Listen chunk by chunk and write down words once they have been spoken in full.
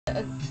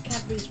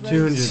Cadbury's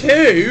 200.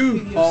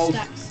 Two? Oh,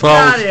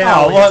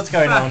 Oh, what's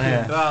going on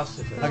here?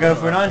 I go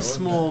for a nice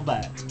small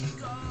bet to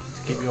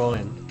keep you all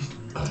in.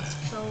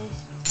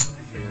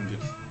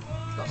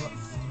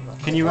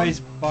 Can you raise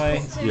by?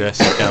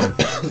 Yes, I can.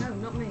 No,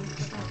 not me.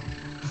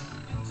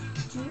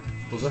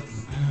 Buzzer?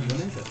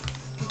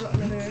 I've got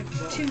another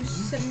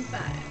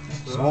 275.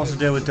 So what's the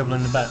deal with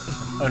doubling the bet?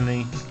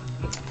 Only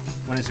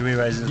when it's a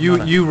re-raise.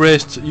 You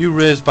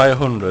raised by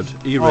 100.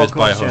 He raised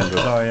by 100.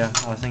 Yeah. Sorry, yeah.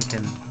 I was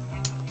thinking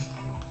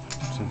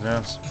something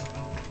else.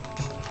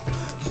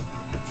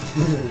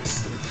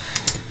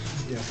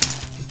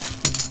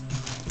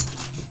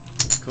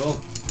 Cool.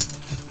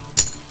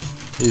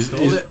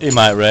 He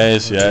might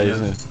raise, yeah,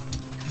 isn't it?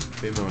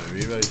 Beamer might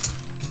re-raise.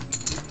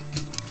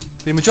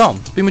 Beamer John.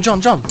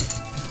 John.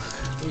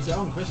 Who's that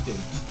on, Christian?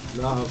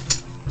 No.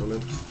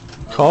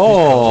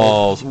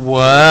 Calls.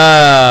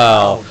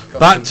 Wow.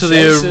 Back to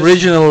the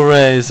original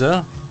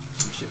raiser.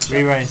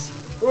 Re-raise. To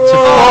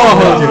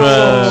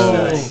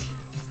 400.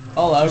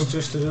 Hello.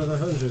 Just another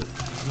 100.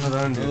 Another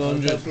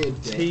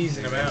 100.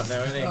 Teasing him out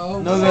now, isn't he?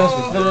 Oh, No,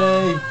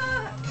 no.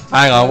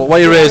 Hang on, what are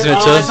you raising it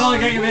Oh, it's only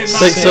to? getting a bit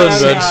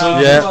 600.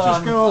 Yeah.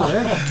 Just go all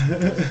in.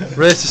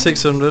 Raise to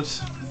 600.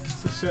 So,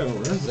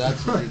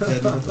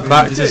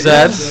 Back to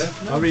Zed.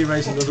 I'll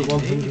re-raise another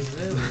 100.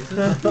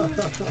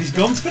 He's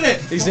gone for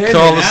it. He's in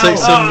Call the now.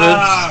 600.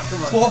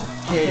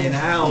 Fucking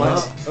hell.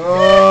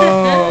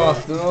 Oh,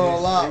 after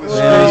all that. He's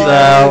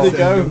out.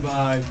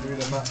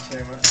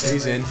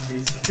 He's in.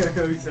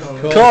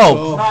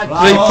 Call.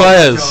 3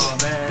 players.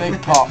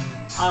 Big pop.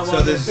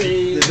 So there's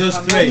us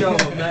 3.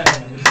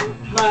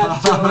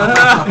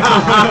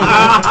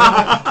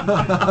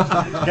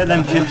 Get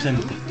them chips in.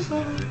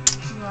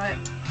 Right.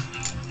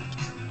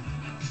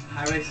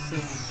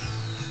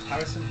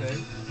 Harrison B.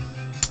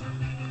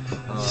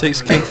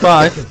 6 king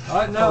 5.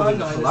 No, I'm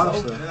not.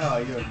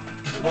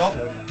 Well,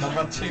 I've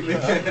had 2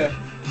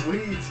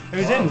 weed.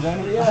 Who's in? I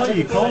thought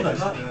you called it.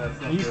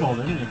 You called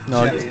it, didn't you?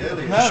 No,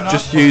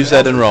 just use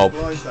Zed and Rob.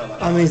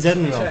 I mean Zed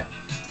and Rob.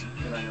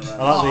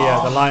 I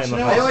like the light in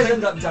my I face. always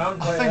end up down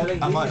quite early.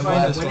 I might have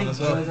won this one as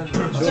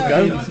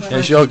well.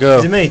 It's your go.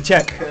 Is it me?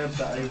 Check.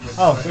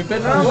 Oh, we've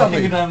been round,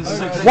 haven't we?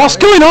 What's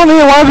going on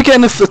here? Why are we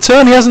getting a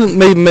turn? He hasn't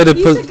made a...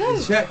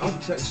 Check.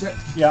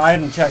 Yeah, I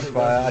hadn't checked,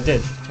 but I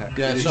did check.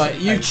 Yeah, so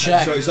you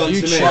check,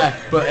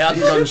 but it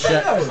hadn't gone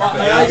check.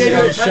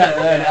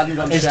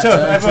 It's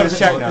tough, everyone's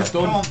checked now. It's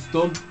done.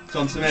 It's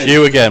on to me. It's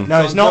you again.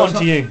 No, it's not on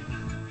to you.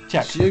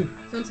 Check. It's you.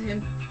 It's on to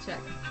him. Check.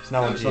 It's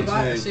now on to you.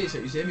 Right, See, so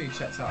it was him who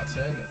checked out a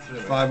turn it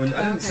through. 500.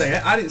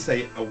 I didn't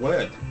say a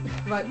word.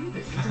 Right.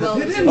 Well,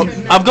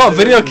 I've got a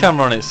video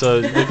camera on it,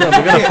 so we're going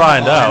to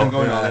find I'm out.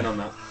 going all in on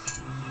that.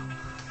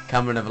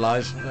 Camera never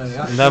lies.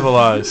 Never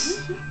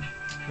lies.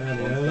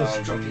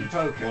 1,000,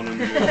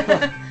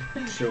 100,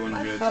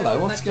 200. Hello,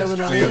 what's going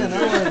on here?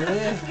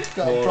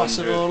 Got to cross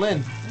it all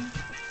in.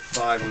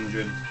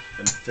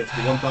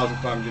 550.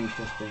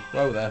 1,550.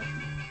 Whoa there.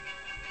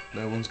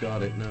 No one's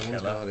got it. No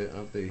one's got it.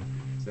 Have the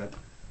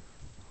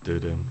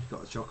Dudum.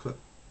 Got a chocolate.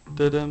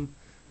 Dudum.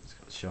 It's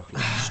got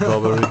chocolate.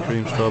 Strawberry,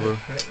 cream strawberry.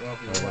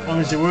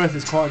 Honestly, worth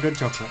is quite a good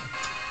chocolate.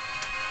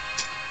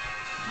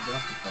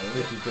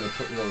 If you're going to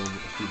put your own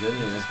feed in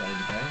here.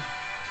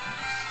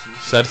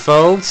 Zed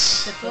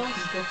folds.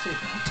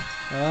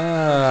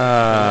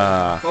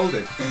 Ah.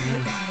 Folded.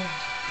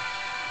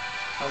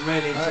 I'm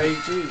really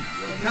intrigued. You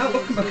can't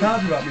look at my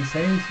card without me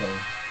saying so.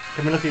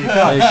 Can we look at your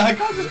card? I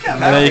can't just get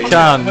No, you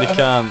can't.